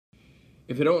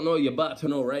If you don't know, you're about to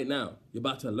know right now. You're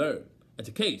about to learn.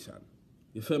 Education.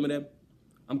 You feel me then?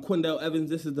 I'm Quindell Evans.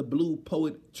 This is the Blue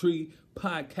Poetry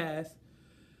Podcast.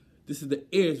 This is the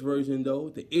ears version, though.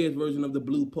 The ears version of the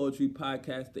Blue Poetry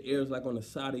Podcast. The ears like on the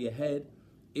side of your head.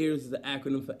 Ears is the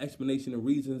acronym for explanation and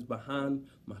reasons behind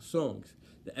my songs.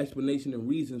 The explanation and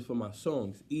reasons for my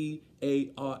songs.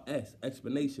 EARS.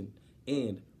 Explanation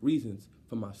and reasons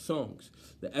for my songs.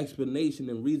 The explanation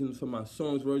and reasons for my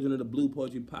songs version of the Blue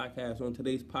Poetry Podcast. On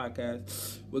today's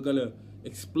podcast, we're going to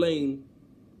explain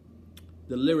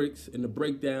the lyrics and the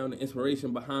breakdown, the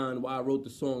inspiration behind why I wrote the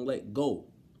song Let Go.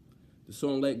 The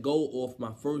song Let Go off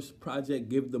my first project,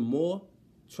 Give Them More,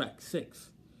 track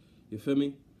 6. You feel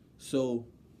me? So,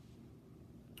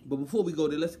 but before we go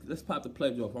there, let's pop the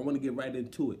pledge off. I want to get right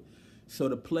into it. So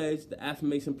the pledge, the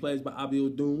affirmation pledge by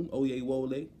Abiodun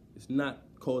Oyewole. It's not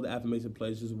called the affirmation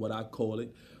pledge, this is what I call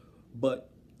it. But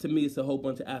to me, it's a whole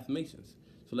bunch of affirmations.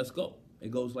 So let's go.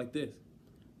 It goes like this.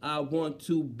 I want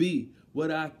to be what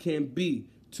I can be,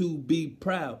 to be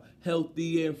proud,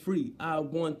 healthy, and free. I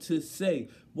want to say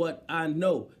what I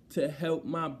know to help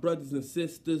my brothers and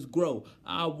sisters grow.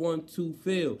 I want to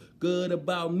feel good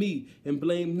about me and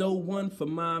blame no one for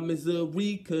my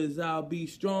misery, cause I'll be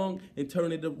strong and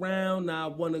turn it around. I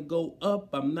want to go up,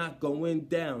 I'm not going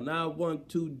down. I want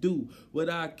to do what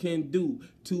I can do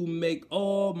to make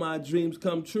all my dreams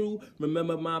come true.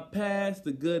 Remember my past,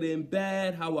 the good and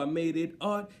bad, how I made it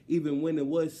art, even when it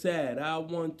was sad. I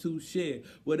want to share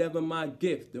whatever my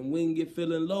gift, and when you're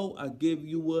feeling low, I give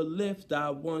you a lift.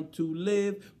 I want to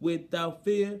live without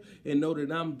fear and know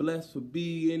that I'm blessed for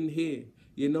being here.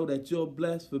 You know that you're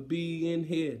blessed for being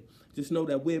here. Just know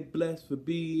that we're blessed for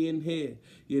being here.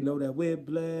 You know that we're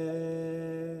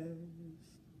blessed.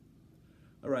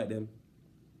 All right, then.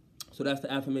 So that's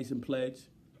the affirmation pledge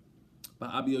by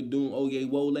Abiodun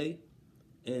Oyewole.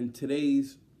 And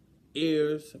today's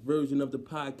ears version of the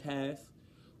podcast,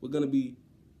 we're going to be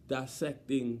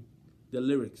dissecting the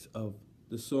lyrics of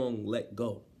the song Let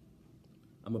Go.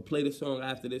 I'm going to play the song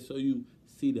after this so you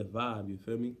see the vibe, you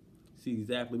feel me? See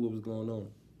exactly what was going on.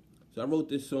 So I wrote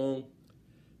this song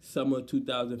summer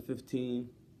 2015,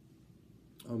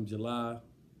 July,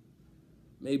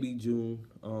 maybe June,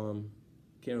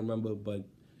 can't remember, but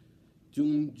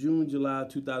June, July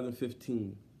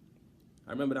 2015.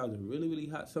 I remember that was a really, really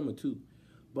hot summer too.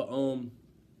 But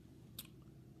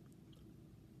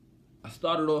I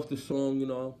started off the song, you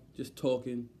know, just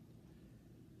talking,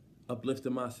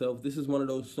 uplifting myself. This is one of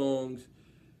those songs.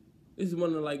 This is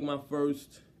one of like my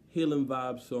first healing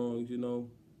vibe songs, you know.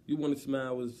 You Wanna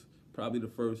Smile was probably the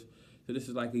first. So this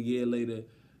is like a year later.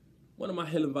 One of my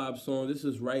healing vibe songs. This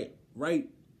is right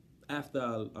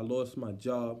after I lost my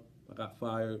job. I got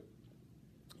fired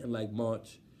in like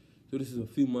March. So this is a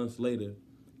few months later.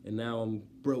 And now I'm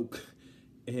broke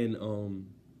and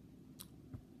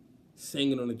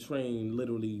singing on the train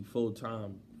literally full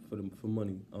time for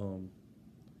money.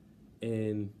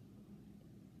 And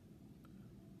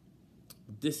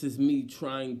this is me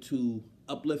trying to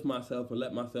uplift myself and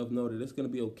let myself know that it's going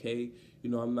to be okay. You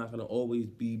know, I'm not going to always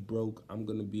be broke. I'm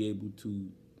going to be able to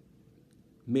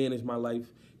manage my life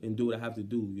and do what I have to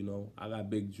do, you know. I got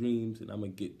big dreams and I'm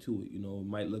going to get to it, you know. It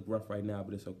might look rough right now,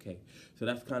 but it's okay. So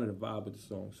that's kind of the vibe of the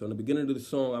song. So in the beginning of the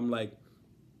song, I'm like,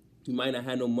 you might not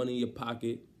have no money in your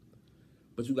pocket,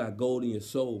 but you got gold in your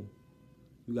soul.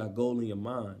 You got gold in your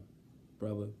mind,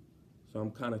 brother. So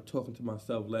I'm kind of talking to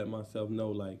myself, letting myself know,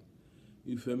 like,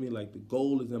 you feel me? Like, the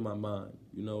goal is in my mind,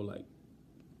 you know, like,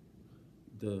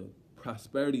 the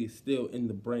prosperity is still in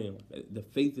the brain. The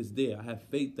faith is there. I have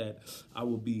faith that I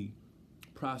will be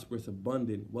prosperous,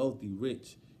 abundant, wealthy,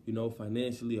 rich, you know,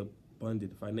 financially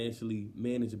abundant, financially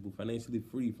manageable, financially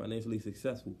free, financially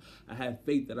successful. I have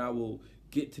faith that I will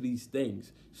get to these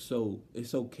things. So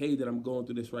it's okay that I'm going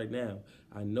through this right now.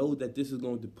 I know that this is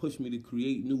going to push me to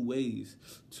create new ways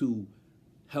to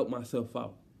help myself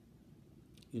out.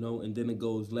 You know, and then it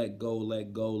goes, let go,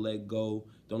 let go, let go.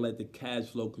 Don't let the cash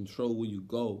flow control where you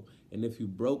go. And if you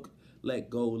broke, let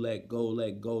go, let go,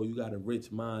 let go. You got a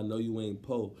rich mind, no you ain't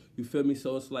poor. You feel me?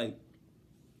 So it's like,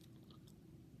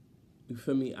 you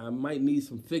feel me? I might need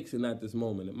some fixing at this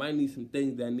moment. It might need some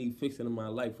things that I need fixing in my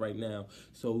life right now.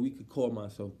 So we could call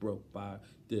myself broke by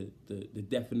the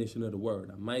definition of the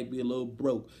word. I might be a little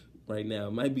broke right now.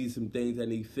 It might be some things I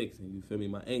need fixing. You feel me?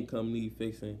 My income need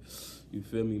fixing. You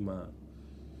feel me? My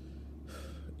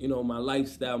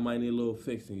lifestyle might need a little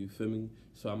fixing, you feel me?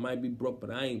 So I might be broke, but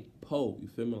I ain't poor, you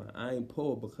feel me? Like, I ain't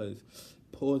poor because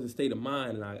poor is a state of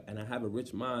mind, and I have a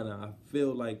rich mind, and I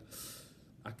feel like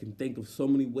I can think of so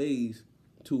many ways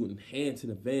to enhance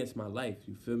and advance my life,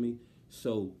 you feel me?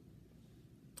 So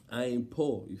I ain't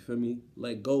poor, you feel me?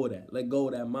 Let go of that. Let go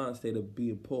of that mind state of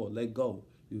being poor. Let go,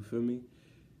 you feel me?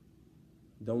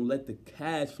 Don't let the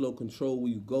cash flow control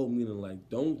where you go, meaning like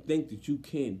don't think that you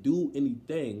can't do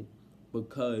anything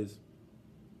because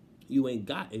you ain't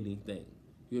got anything,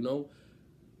 you know?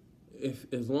 If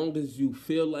as long as you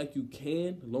feel like you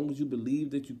can, as long as you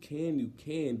believe that you can, you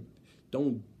can.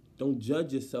 Don't don't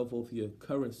judge yourself off your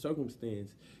current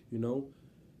circumstance, you know?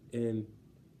 And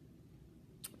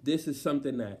this is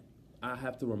something that I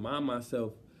have to remind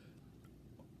myself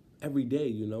every day,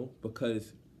 you know,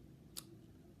 because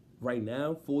right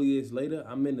now, 4 years later,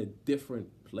 I'm in a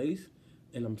different place,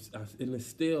 and it's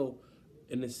still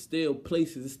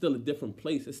places. It's still a different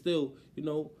place. It's still, you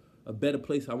know, a better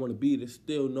place I want to be. It's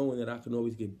still knowing that I can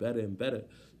always get better and better,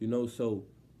 you know. So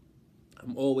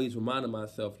I'm always reminding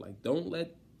myself, like, don't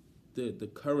let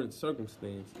the current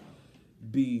circumstance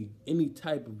be any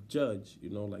type of judge, you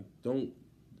know. Like, don't.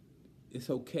 It's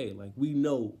okay. Like, we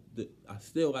know that I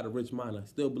still got a rich mind. I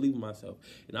still believe in myself,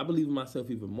 and I believe in myself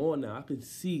even more now. I can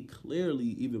see clearly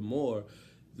even more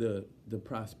the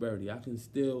prosperity. I can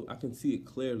see it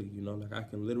clearly. You know, like I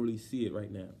can literally see it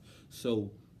right now.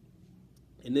 So,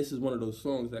 and this is one of those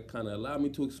songs that kind of allow me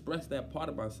to express that part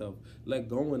of myself, letting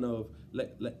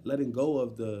go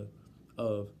of the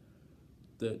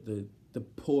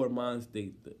poor mind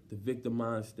state, the victim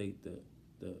mind state, the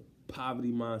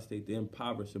poverty mind state, the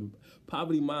impoverished. And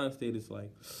poverty mind state is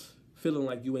like feeling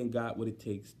like you ain't got what it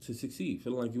takes to succeed,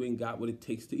 feeling like you ain't got what it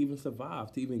takes to even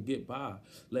survive, to even get by.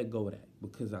 Let go of that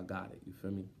because I got it. You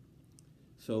feel me?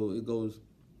 So it goes.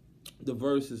 The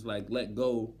verse is like, let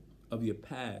go of your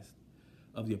past,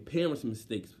 of your parents'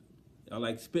 mistakes.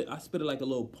 I spit it like a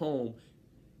little poem,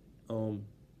 and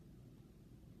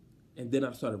then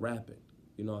I started rapping.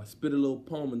 You know, I spit a little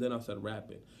poem and then I started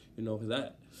rapping. You know,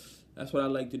 because that's what I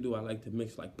like to do. I like to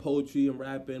mix like poetry and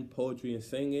rapping, poetry and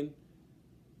singing,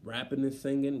 rapping and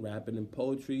singing, rapping and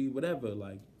poetry, whatever.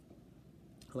 Like,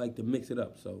 I like to mix it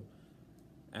up. So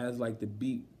as like the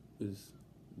beat was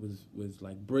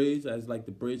like bridge, as like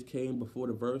the bridge came before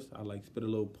the verse, I like spit a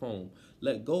little poem.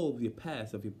 Let go of your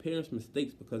past, of your parents'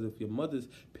 mistakes, because if your mother's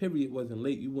period wasn't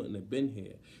late, you wouldn't have been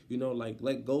here. You know, like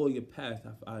let go of your past.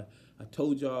 I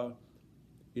told y'all,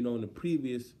 you know, in the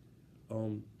previous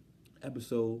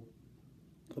episode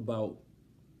about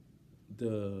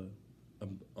the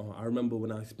I remember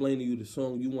when I explained to you the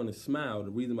song "You Want to Smile," the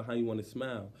reason behind "You Want to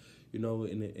Smile," you know,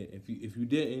 and if you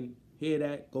didn't hear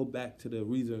that, go back to the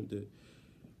reason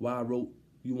why I wrote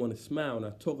 "You Want to Smile," and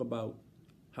I talk about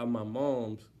how my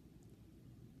mom's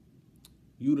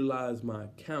utilized my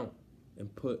account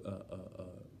and put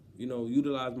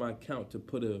utilized my account to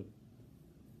put a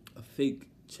fake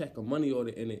check, a money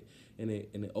order in it, and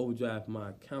it overdraft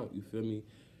my account. You feel me?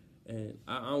 And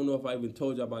I don't know if I even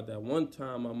told you about that. One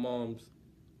time, my mom's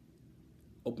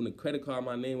opened a credit card in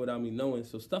my name without me knowing.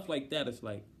 So stuff like that, it's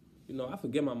like, you know, I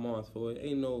forget my mom's for it.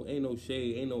 Ain't no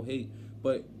shade, ain't no hate.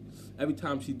 But every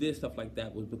time she did stuff like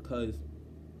that was because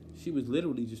she was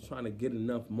literally just trying to get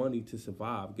enough money to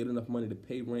survive, get enough money to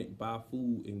pay rent, buy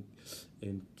food,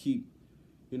 and keep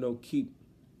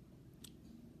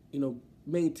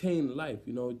maintain life.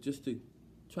 You know, just to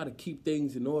try to keep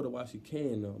things in order while she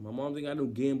can. My mom ain't got no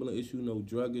gambling issue, no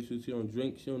drug issues. She don't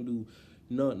drink. She don't do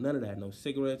none of that. No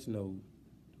cigarettes, no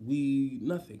weed,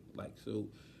 nothing. Like, so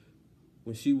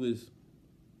when she was,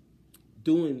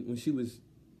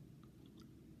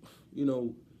 you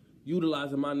know,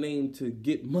 utilizing my name to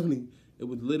get money, it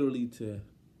was literally to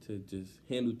just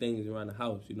handle things around the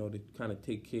house, you know, to kind of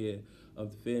take care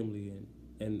of the family.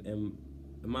 And in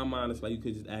my mind, it's like you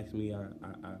could just ask me.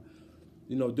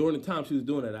 You know, during the time she was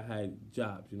doing that, I had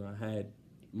jobs. You know, I had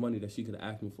money that she could have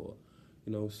asked me for.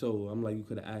 You know, so I'm like, you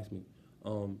could have asked me.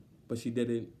 But she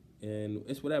didn't, and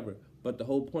it's whatever. But the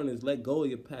whole point is let go of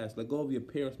your past. Let go of your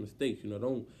parents' mistakes. You know,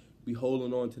 don't be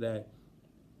holding on to that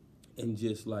and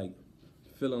just like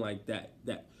feeling like that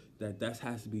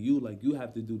has to be you. Like, you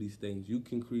have to do these things. You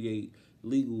can create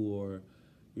legal or,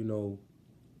 you know,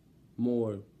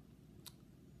 more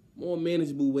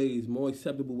manageable ways, more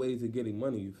acceptable ways of getting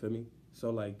money. You feel me? So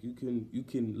like you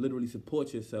can literally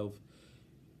support yourself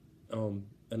in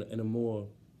a more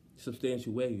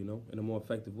substantial way, you know, in a more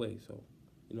effective way. So,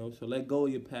 you know, so let go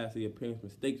of your past or your parents'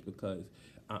 mistakes, because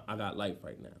I got life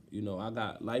right now. You know, I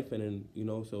got life, and then, you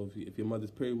know, so if your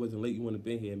mother's period wasn't late, you wouldn't have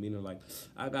been here. Meaning, like,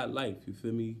 I got life. You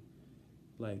feel me?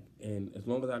 Like, and as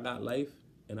long as I got life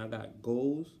and I got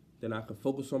goals, then I can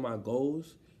focus on my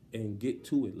goals and get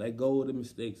to it. Let go of the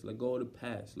mistakes. Let go of the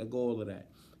past. Let go of all of that.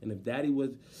 And if Daddy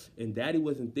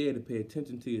wasn't there to pay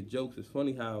attention to your jokes, it's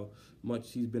funny how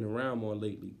much he's been around more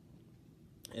lately.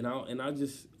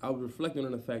 I was reflecting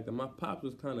on the fact that my pops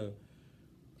was kind of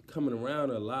coming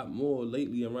around a lot more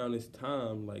lately around this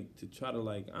time, like to try to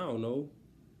like I don't know,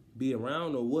 be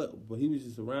around or what, but he was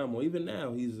just around more. Even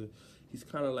now, he's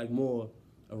kind of like more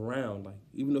around. Like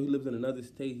even though he lives in another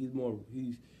state,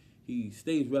 he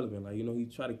stays relevant. Like he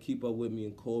try to keep up with me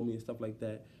and call me and stuff like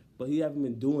that. But he haven't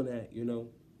been doing that,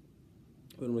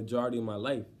 for the majority of my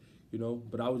life,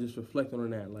 But I was just reflecting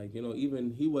on that, like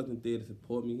even he wasn't there to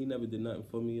support me. He never did nothing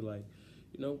for me, like,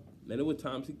 And there were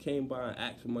times he came by and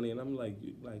asked for money, and I'm like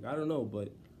I don't know,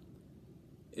 but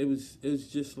it was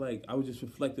just like I was just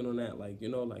reflecting on that, like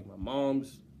like my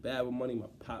mom's bad with money, my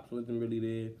pops wasn't really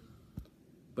there,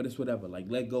 but it's whatever. Like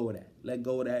let go of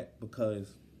that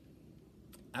because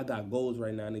I got goals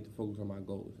right now. I need to focus on my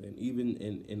goals, and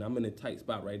and I'm in a tight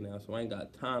spot right now, so I ain't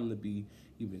got time to be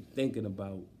even thinking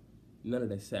about none of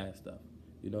that sad stuff.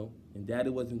 And daddy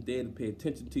wasn't there to pay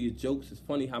attention to your jokes. It's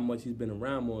funny how much he's been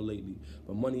around more lately,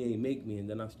 but money ain't make me. And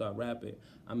then I start rapping.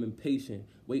 I'm impatient,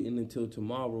 waiting until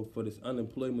tomorrow for this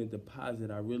unemployment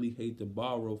deposit. I really hate to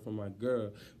borrow from my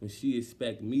girl when she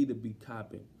expect me to be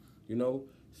copping.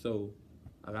 So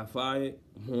I got fired.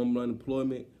 I'm on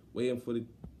unemployment, waiting for the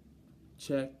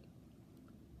check,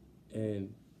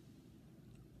 and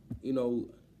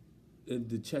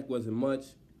the check wasn't much.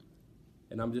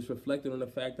 And I'm just reflecting on the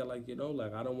fact that, like, I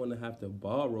don't want to have to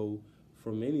borrow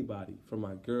from anybody, from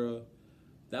my girl.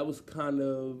 That was kind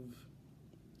of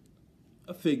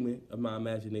a figment of my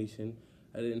imagination.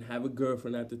 I didn't have a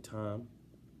girlfriend at the time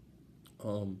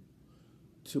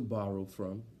to borrow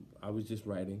from. I was just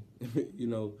writing,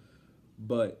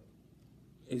 But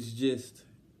it's just,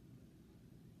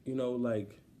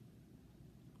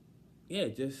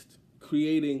 just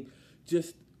creating,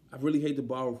 I really hate to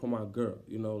borrow from my girl,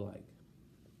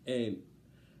 and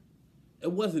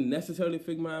it wasn't necessarily a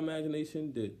figment of my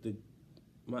imagination.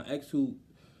 My ex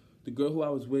the girl who I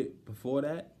was with before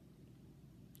that,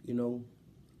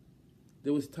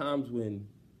 there was times when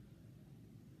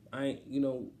I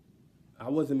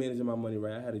wasn't managing my money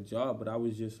right. I had a job, but I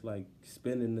was just like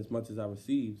spending as much as I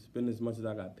received, spending as much as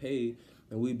I got paid,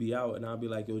 and we'd be out, and I'd be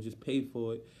like, yo, just pay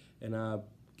for it, and I'll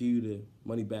give you the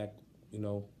money back,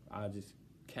 I'll just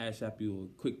cash app you or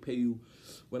quick pay you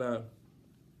when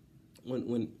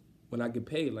I get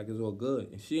paid, like it's all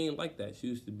good. And she ain't like that. She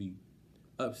used to be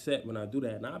upset when I do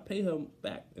that, and I pay her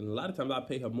back. And a lot of times I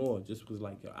pay her more just because,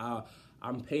 like,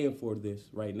 I'm paying for this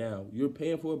right now. You're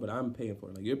paying for it, but I'm paying for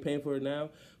it. Like, you're paying for it now,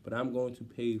 but I'm going to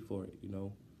pay for it,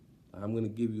 I'm going to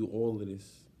give you all of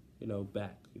this,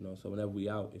 back, so whenever we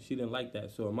out. And she didn't like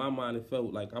that. So in my mind, it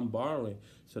felt like I'm borrowing.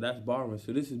 So that's borrowing.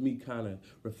 So this is me kind of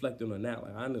reflecting on that.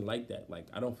 Like, I didn't like that. Like,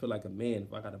 I don't feel like a man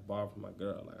if I got to borrow from my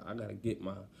girl. Like, I got to get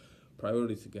my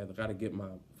priorities together. I got to get my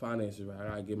finances right. I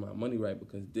got to get my money right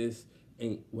because this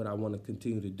ain't what I want to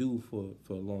continue to do for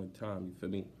a long time. You feel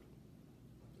me?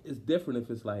 It's different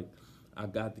if it's like I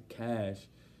got the cash,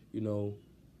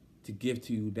 to give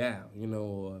to you now,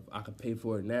 or if I could pay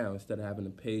for it now instead of having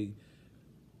to pay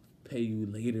you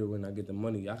later when I get the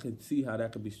money. I could see how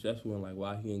that could be stressful and like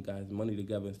why he ain't got his money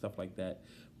together and stuff like that.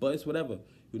 But it's whatever,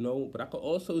 But I could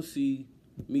also see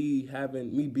me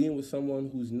being with someone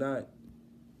who's not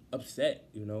upset,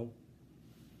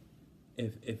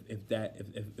 if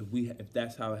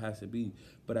that's how it has to be.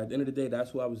 But at the end of the day,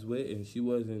 that's who I was with, and she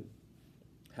wasn't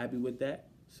happy with that.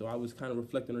 So I was kind of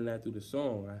reflecting on that through the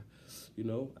song.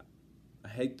 I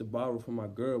hate to borrow from my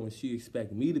girl when she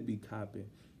expect me to be copping.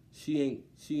 She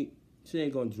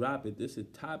ain't gonna drop it. This is a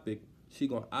topic she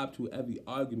gonna opt to every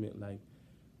argument. Like,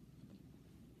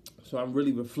 so I'm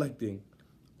really reflecting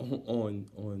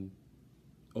on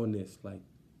this, like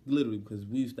literally, because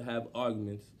we used to have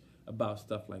arguments about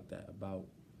stuff like that. About,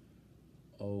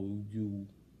 oh, you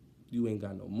ain't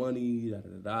got no money, da da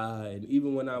da da. And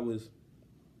even when I was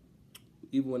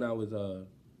even when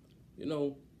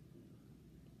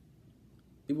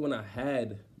I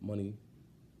had money,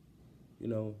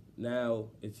 now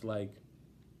it's like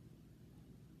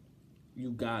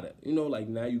you gotta, like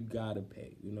now you gotta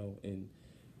pay, and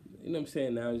what I'm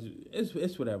saying, now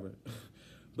it's whatever.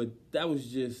 But that was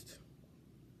just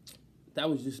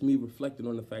me reflecting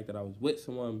on the fact that I was with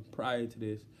someone prior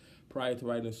to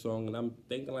writing a song, and I'm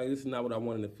thinking like this is not what I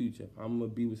want in the future. If I'm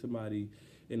gonna be with somebody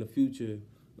in the future,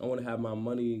 I want to have my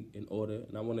money in order,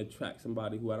 and I want to attract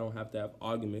somebody who I don't have to have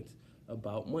arguments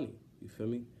about money. You feel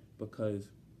me?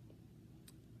 Because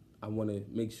I want to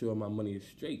make sure my money is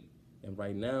straight. And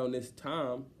right now in this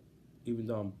time, even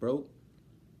though I'm broke,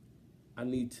 I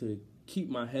need to keep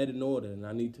my head in order, and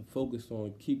I need to focus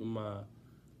on keeping my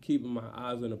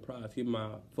eyes on the prize, keeping my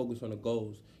focus on the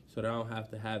goals, so that I don't have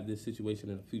to have this situation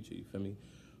in the future. You feel me?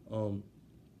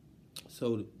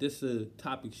 So this is a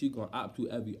topic she gonna opt to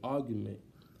every argument.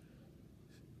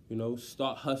 You know,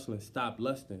 start hustling, stop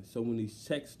lusting. So when these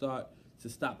checks start to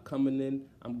stop coming in,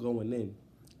 I'm going in.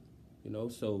 You know,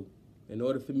 so in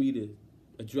order for me to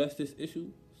address this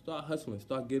issue, start hustling,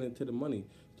 start getting to the money,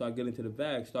 start getting to the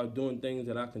bag, start doing things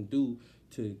that I can do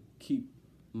to keep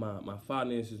my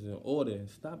finances in order, and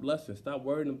stop lusting, stop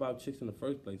worrying about chicks in the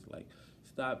first place. Like,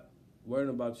 stop worrying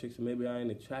about chicks and maybe I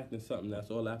ain't attracting something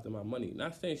that's all after my money.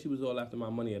 Not saying she was all after my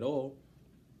money at all,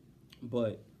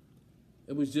 but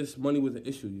it was just money was an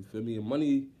issue, you feel me? And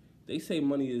money, they say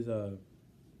money is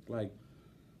like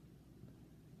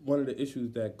one of the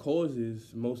issues that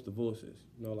causes most divorces,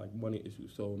 you know, like money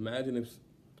issues. So imagine if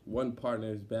one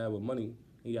partner is bad with money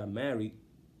and y'all married,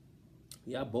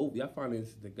 y'all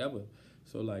finances together.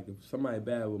 So like if somebody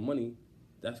bad with money,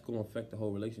 that's gonna affect the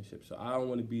whole relationship. So I don't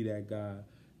wanna be that guy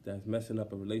that's messing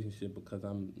up a relationship because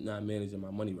I'm not managing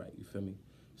my money right, you feel me?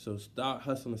 So start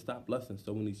hustling, stop lusting.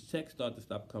 So when these checks start to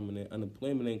stop coming in,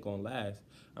 unemployment ain't gonna last.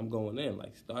 I'm going in.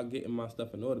 Like, start getting my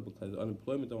stuff in order because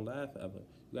unemployment don't last forever.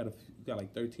 You got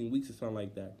like 13 weeks or something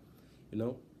like that. You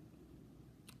know?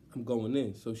 I'm going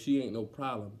in. So she ain't no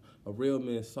problem. A real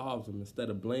man solves them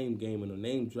instead of blame gaming or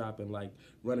name dropping, like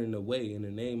running away in the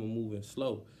name of moving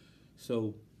slow.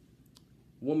 So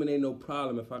woman ain't no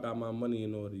problem if I got my money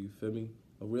in order, you feel me?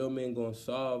 A real man gonna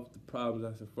solve the problems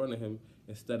that's in front of him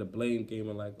instead of blame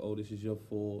gaming like, oh, this is your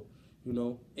fault. You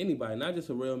know, anybody, not just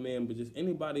a real man, but just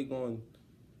anybody going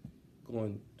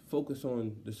focus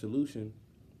on the solution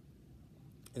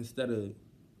instead of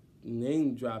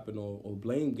name dropping or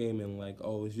blame gaming like,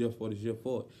 oh, it's your fault, it's your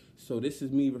fault. So this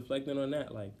is me reflecting on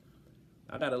that. Like,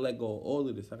 I gotta let go of all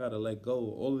of this. I gotta let go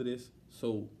of all of this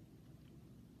so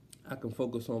I can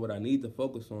focus on what I need to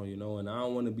focus on, you know, and I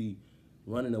don't want to be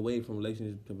running away from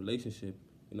relationship to relationship.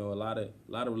 You know, a lot of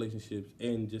relationships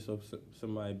end just of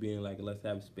somebody being like, let's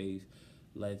have space,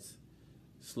 let's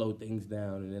slow things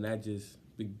down, and then that just,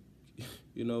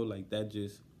 you know, like that's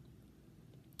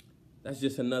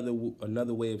just another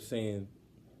way of saying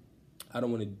I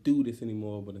don't want to do this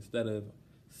anymore. But instead of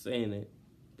saying it,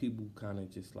 people kind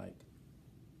of just like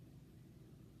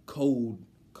coded,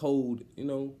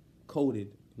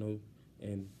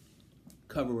 and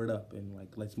cover it up and like,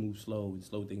 let's move slow and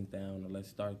slow things down, or let's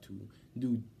start to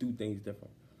do things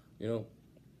different, you know.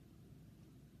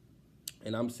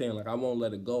 And I'm saying, like, I won't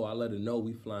let it go. I let her know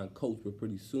we flying coach, but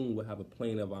pretty soon we'll have a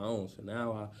plane of our own. So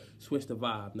now I switch the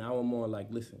vibe. Now I'm more like,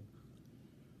 listen,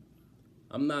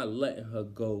 I'm not letting her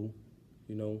go,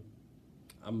 you know.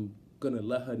 I'm gonna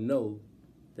let her know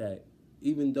that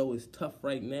even though it's tough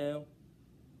right now,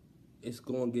 it's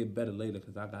gonna get better later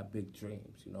because I got big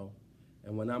dreams, you know.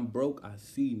 And when I'm broke, I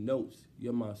see notes.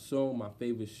 You're my song, my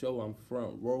favorite show. I'm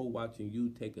front row watching you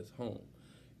take us home,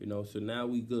 you know. So now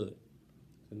we good.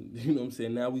 And, you know what I'm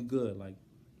saying? Now we good. Like,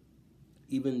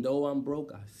 even though I'm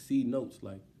broke, I see notes.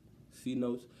 Like, see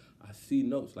notes. I see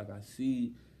notes. Like, I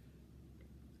see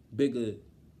bigger. You know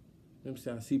what I'm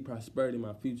saying? I see prosperity in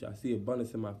my future. I see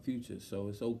abundance in my future. So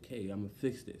it's okay. I'm gonna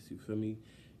fix this. You feel me?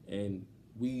 And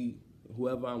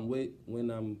whoever I'm with,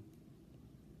 when I'm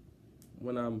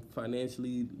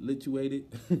financially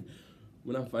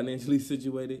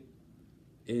situated,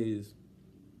 is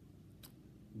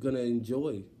gonna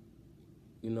enjoy,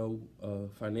 you know,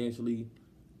 financially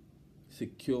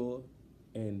secure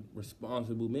and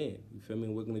responsible man. You feel me?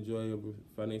 We're gonna enjoy a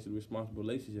financially responsible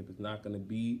relationship. It's not gonna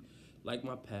be like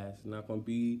my past. It's not gonna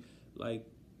be like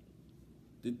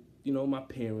my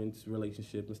parents'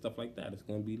 relationship and stuff like that. It's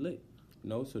gonna be lit. You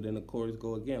know, so then the chorus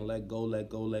go again. Let go, let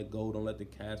go, let go. Don't let the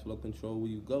cash flow control where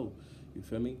you go. You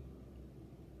feel me?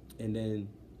 And then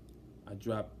I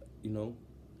drop,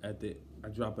 I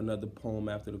drop another poem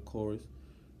after the chorus,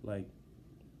 like,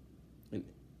 and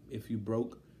if you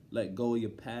broke, let go of your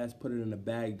past, put it in a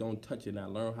bag, don't touch it. Now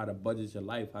learn how to budget your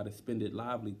life, how to spend it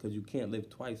lively, because you can't live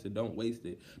twice, so don't waste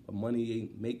it. But money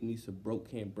ain't make me, so broke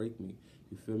can't break me.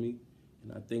 You feel me?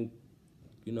 And I think,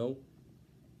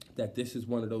 that this is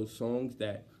one of those songs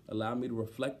that allow me to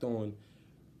reflect on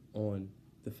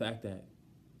the fact that,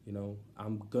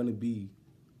 I'm gonna be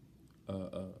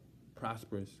a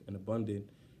prosperous and abundant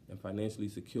and financially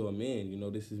secure man.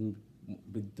 This is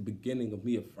the beginning of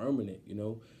me affirming it.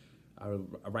 I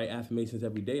write affirmations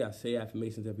every day. I say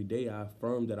affirmations every day. I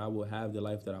affirm that I will have the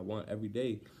life that I want every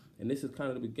day. And this is kind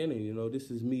of the beginning.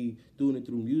 This is me doing it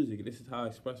through music. This is how I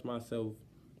express myself,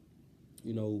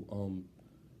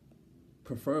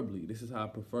 preferably. This is how I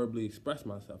preferably express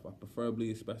myself. I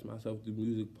preferably express myself through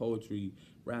music, poetry,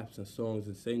 raps, and songs,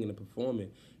 and singing and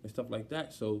performing and stuff like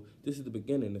that. So this is the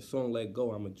beginning. The song Let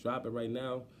Go. I'm going to drop it right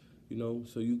now,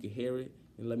 so you can hear it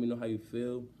and let me know how you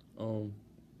feel.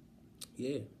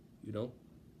 yeah, you know,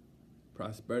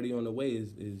 prosperity on the way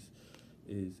is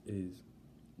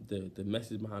the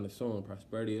message behind the song.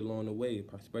 Prosperity along the way.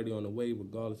 Prosperity on the way,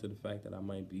 regardless of the fact that I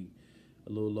might be a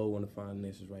little low on the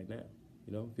finances right now.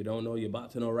 You know, if you don't know, you're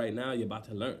about to know right now. You're about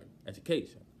to learn.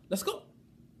 Education. Let's go.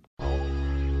 You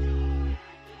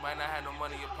might not have no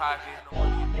money in your pocket, but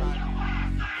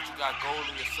you got gold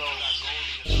in your soul.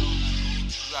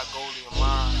 You got gold in your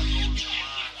mind.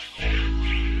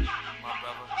 My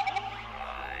brother.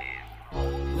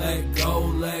 Let go,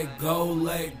 let go,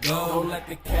 let go. Don't let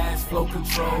the cash flow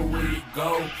control where you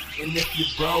go. And if you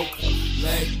broke,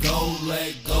 let go,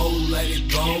 let go, let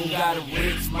it go. You got a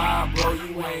rich mind, bro,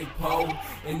 you ain't po.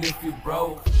 And if you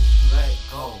broke, let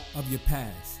go. Of your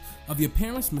past, of your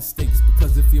parents' mistakes,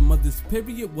 because if your mother's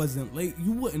period wasn't late,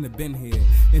 you wouldn't have been here.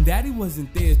 And daddy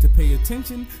wasn't there to pay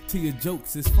attention to your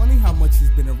jokes. It's funny how much he's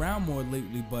been around more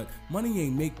lately, but money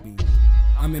ain't make me.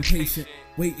 I'm impatient,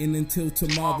 waiting until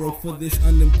tomorrow for this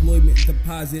unemployment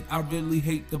deposit. I really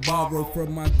hate to borrow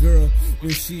from my girl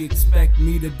when she expect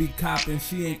me to be copping.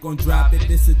 She ain't gon' drop it,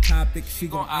 this a topic. She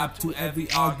gon' opt to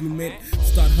every argument.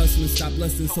 Start hustling, stop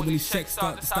listening, so many checks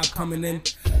start to stop coming in.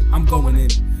 I'm going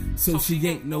in, so she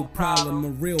ain't no problem. A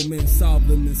real man solve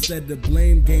them instead of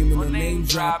blame game and her name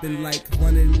dropping like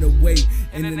running away.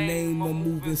 In the name of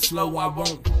moving slow, I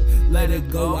won't let her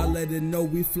go. I let her know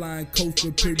we flying coach,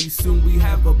 but pretty soon we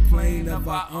have a plane of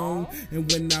our own.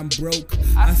 And when I'm broke,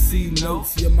 I see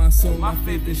notes. You're my song, my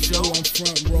favorite show. I'm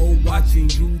front row watching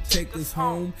you take us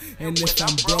home. And if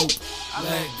I'm broke,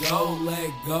 let go, let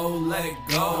go, let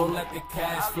go. Don't let the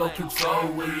cash flow control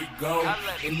where you go.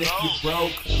 And if you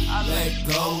broke, let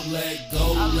go, let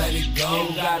go, let it go.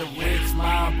 You got a rich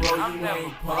mind, bro, you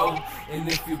ain't po. And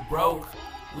if you broke,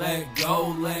 let go,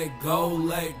 let go,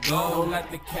 let go. Don't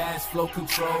let the cash flow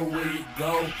control where you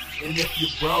go. And if you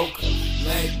broke,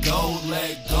 let go,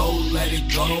 let go, let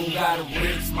it go. You got a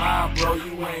rich mind, bro,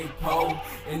 you ain't po.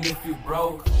 And if you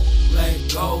broke,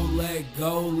 let go, let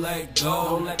go, let go.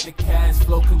 Don't let the cash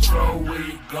flow control where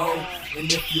you go.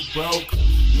 And if you broke,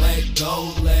 let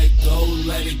go, let go,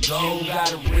 let it go. You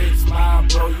got a rich mind,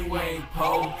 bro, you ain't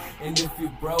po. And if you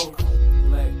broke,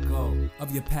 let go.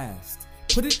 of your past.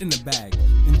 Put it in the bag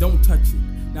and don't touch it.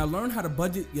 Now learn how to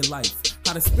budget your life,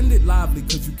 how to spend it lively,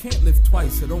 cause you can't live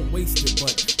twice, so don't waste it.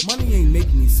 But money ain't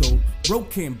make me, so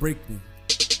broke can't break me.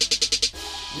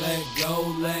 Let go,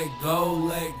 let go,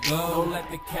 let go. Don't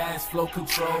let the cash flow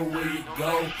control where you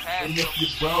go. And if you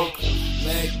broke,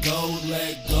 let go,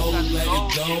 let go, let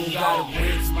it go. You got a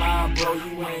rich mind, bro,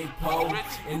 you ain't po.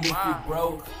 And if you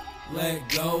broke, let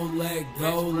go, let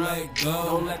go, let go.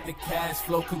 Don't let the cash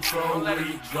flow control where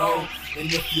you go.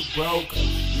 And if you broke,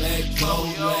 let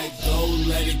go, let go,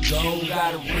 let it go. You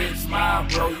got a rich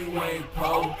mind, bro, you ain't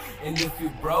po. And if you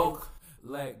broke,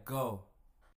 let go.